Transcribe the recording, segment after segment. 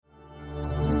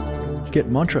Get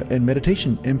mantra and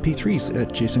meditation MP3s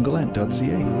at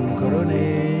jasongallant.ca.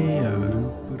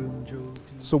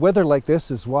 So weather like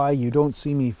this is why you don't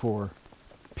see me for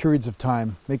periods of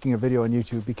time making a video on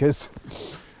YouTube, because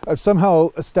I've somehow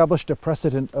established a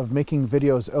precedent of making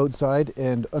videos outside,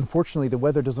 and unfortunately the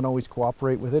weather doesn't always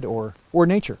cooperate with it, or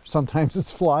nature. Sometimes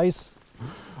it's flies,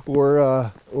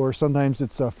 or sometimes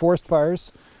it's forest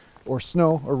fires, or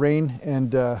snow, or rain,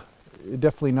 and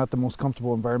definitely not the most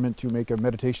comfortable environment to make a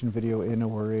meditation video in,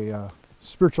 or a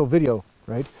spiritual video,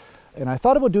 right? And I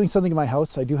thought about doing something in my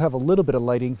house. I do have a little bit of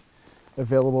lighting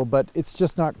available, but it's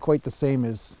just not quite the same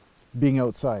as being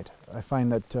outside. I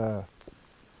find that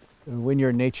when you're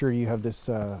in nature, you have this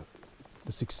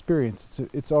this experience.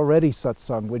 It's already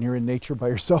satsang when you're in nature by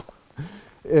yourself,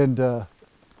 and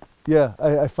yeah,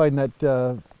 I find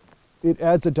that it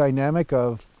adds a dynamic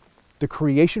of the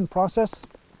creation process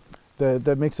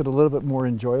that makes it a little bit more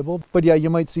enjoyable. But yeah, you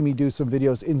might see me do some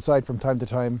videos inside from time to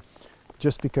time,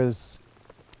 just because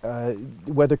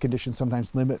weather conditions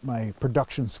sometimes limit my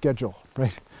production schedule,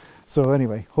 right? So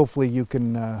anyway, hopefully you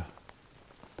can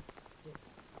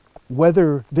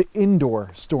weather the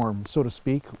indoor storm, so to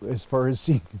speak, as far as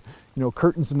seeing,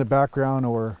 curtains in the background,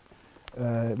 or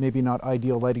maybe not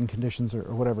ideal lighting conditions,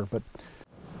 or whatever. But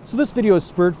so this video is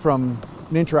spurred from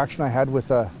an interaction I had with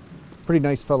a pretty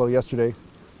nice fellow yesterday,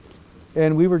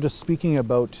 and we were just speaking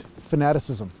about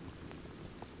fanaticism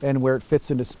and where it fits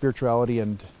into spirituality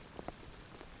and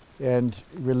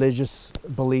religious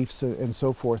beliefs and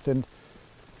so forth, and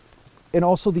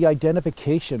also the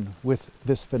identification with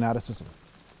this fanaticism.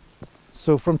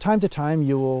 So from time to time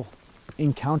you will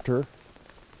encounter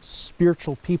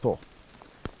spiritual people,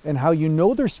 and how you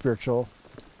know they're spiritual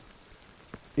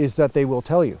is that they will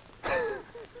tell you.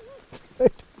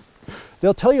 Right?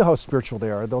 They'll tell you how spiritual they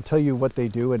are. They'll tell you what they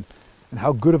do, and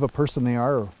how good of a person they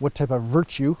are, or what type of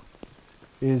virtue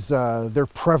is their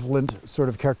prevalent sort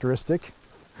of characteristic.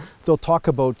 They'll talk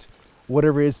about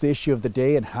whatever is the issue of the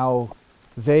day, and how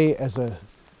they, as a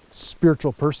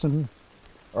spiritual person,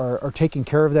 are taking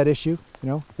care of that issue.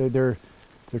 They're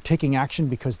taking action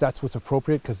because that's what's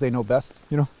appropriate, because they know best.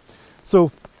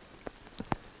 So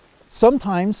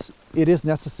sometimes it is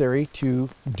necessary to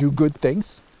do good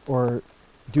things, or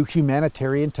do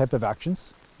humanitarian type of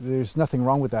actions. There's nothing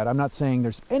wrong with that. I'm not saying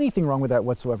there's anything wrong with that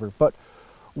whatsoever. But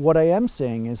what I am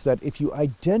saying is that if you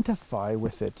identify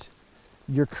with it,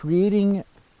 you're creating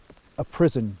a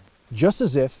prison, just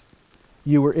as if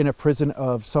you were in a prison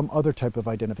of some other type of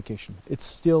identification. It's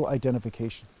still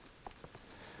identification.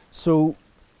 So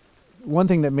one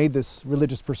thing that made this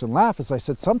religious person laugh is I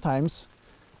said,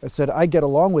 I get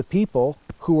along with people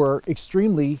who are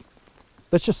extremely,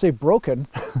 let's just say, broken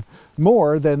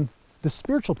more than the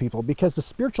spiritual people, because the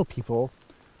spiritual people,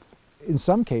 in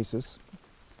some cases,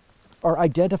 are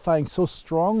identifying so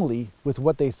strongly with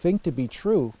what they think to be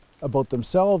true about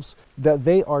themselves that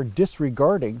they are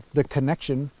disregarding the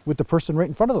connection with the person right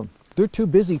in front of them. They're too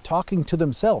busy talking to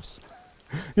themselves,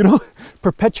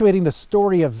 perpetuating the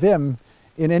story of them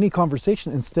in any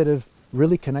conversation, instead of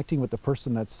really connecting with the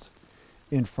person that's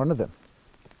in front of them.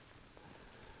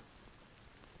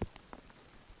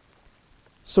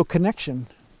 So connection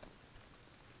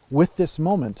with this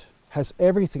moment has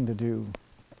everything to do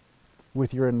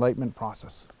with your enlightenment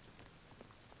process.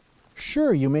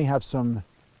 Sure, you may have some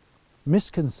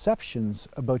misconceptions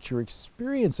about your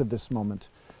experience of this moment,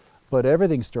 but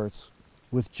everything starts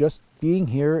with just being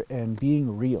here and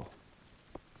being real.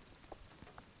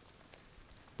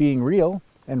 Being real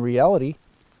and reality,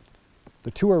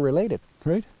 the two are related,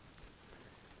 right?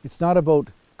 It's not about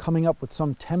coming up with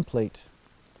some template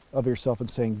of yourself and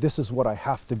saying, this is what I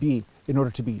have to be in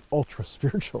order to be ultra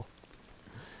spiritual.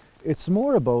 It's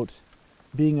more about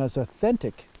being as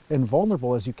authentic and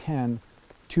vulnerable as you can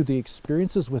to the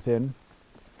experiences within,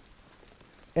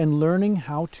 and learning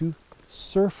how to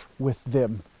surf with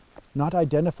them, not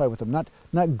identify with them,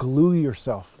 not glue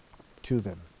yourself to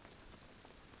them.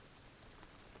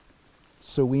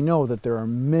 So we know that there are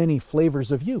many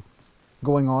flavors of you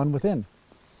going on within.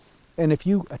 And if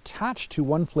you attach to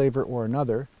one flavor or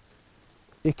another,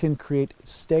 it can create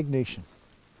stagnation,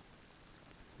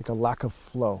 like a lack of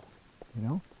flow,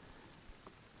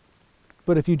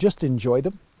 But if you just enjoy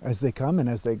them as they come and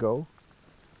as they go,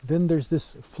 then there's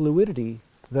this fluidity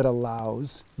that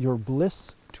allows your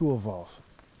bliss to evolve.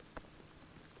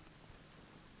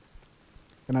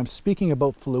 And I'm speaking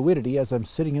about fluidity as I'm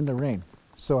sitting in the rain.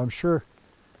 So I'm sure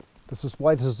this is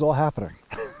why this is all happening.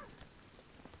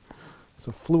 It's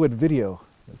a fluid video.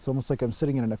 It's almost like I'm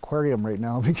sitting in an aquarium right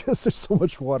now because there's so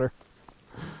much water.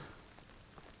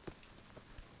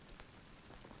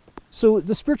 So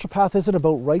the spiritual path isn't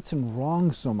about rights and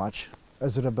wrongs so much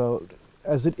as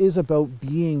it is about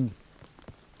being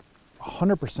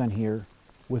 100% here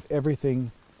with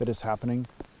everything that is happening.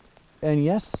 And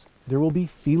yes, there will be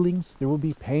feelings, there will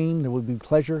be pain, there will be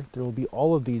pleasure, there will be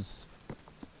all of these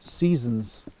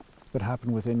seasons that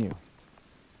happen within you.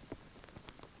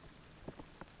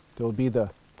 There will be the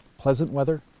pleasant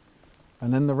weather,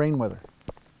 and then the rain weather,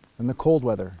 and the cold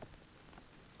weather.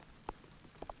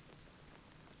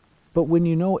 But when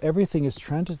you know everything is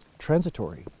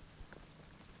transitory,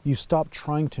 you stop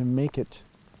trying to make it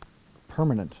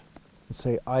permanent and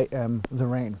say, I am the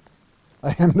rain.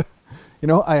 I am,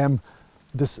 I am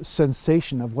this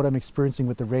sensation of what I'm experiencing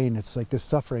with the rain. It's like this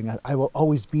suffering. I will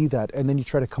always be that. And then you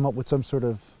try to come up with some sort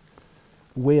of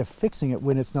way of fixing it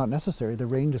when it's not necessary. The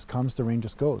rain just comes, the rain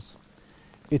just goes.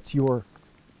 It's your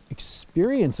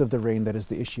experience of the rain that is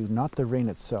the issue, not the rain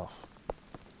itself.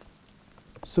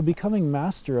 So becoming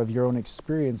master of your own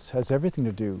experience has everything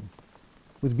to do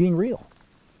with being real,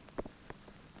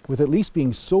 with at least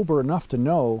being sober enough to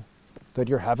know that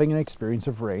you're having an experience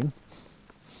of rain,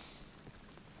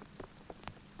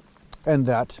 and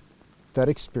that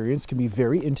experience can be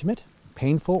very intimate,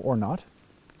 painful or not,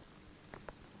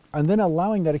 and then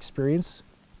allowing that experience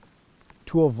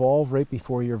to evolve right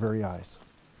before your very eyes.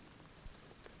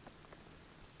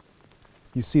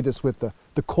 You see this with the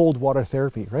cold water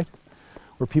therapy, right?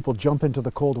 Where people jump into the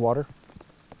cold water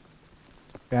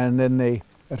and then they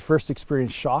at first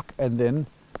experience shock, and then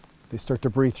they start to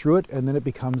breathe through it, and then it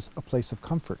becomes a place of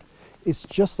comfort. It's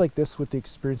just like this with the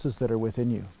experiences that are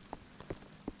within you.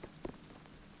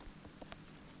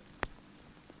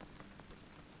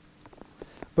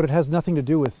 But it has nothing to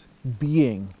do with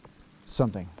being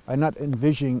something. I'm not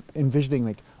envisioning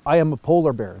like, I am a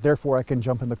polar bear, therefore I can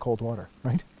jump in the cold water,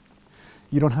 right?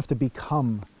 You don't have to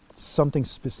become something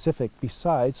specific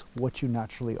besides what you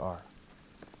naturally are.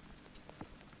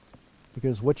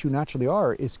 Because what you naturally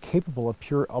are is capable of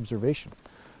pure observation.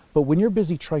 But when you're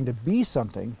busy trying to be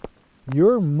something,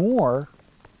 you're more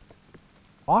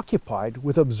occupied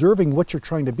with observing what you're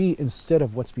trying to be instead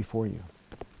of what's before you.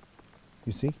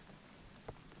 You see?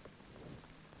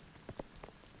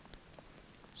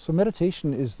 So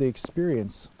meditation is the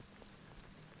experience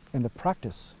and the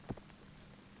practice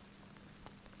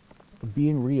of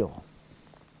being real.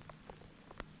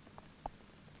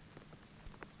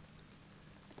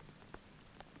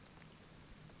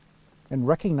 And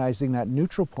recognizing that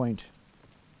neutral point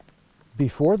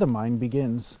before the mind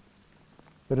begins,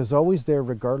 that is always there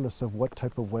regardless of what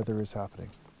type of weather is happening.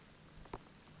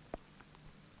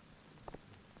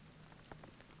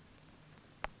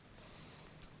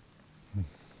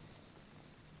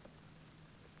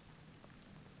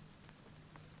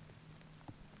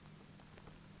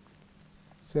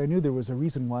 See, I knew there was a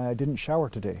reason why I didn't shower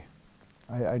today.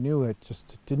 I knew it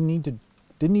just didn't need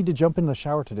to jump in the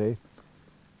shower today,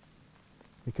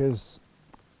 because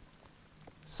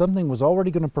something was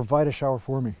already going to provide a shower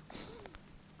for me.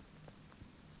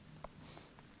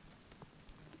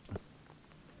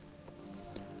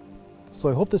 So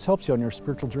I hope this helps you on your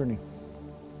spiritual journey.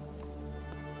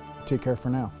 Take care for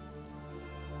now.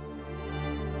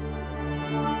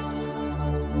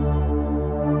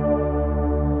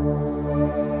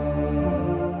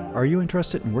 Are you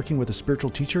interested in working with a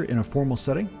spiritual teacher in a formal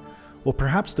setting? Well,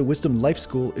 perhaps the Wisdom Life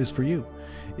School is for you.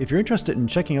 If you're interested in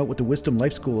checking out what the Wisdom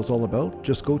Life School is all about,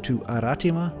 just go to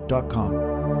aratima.com.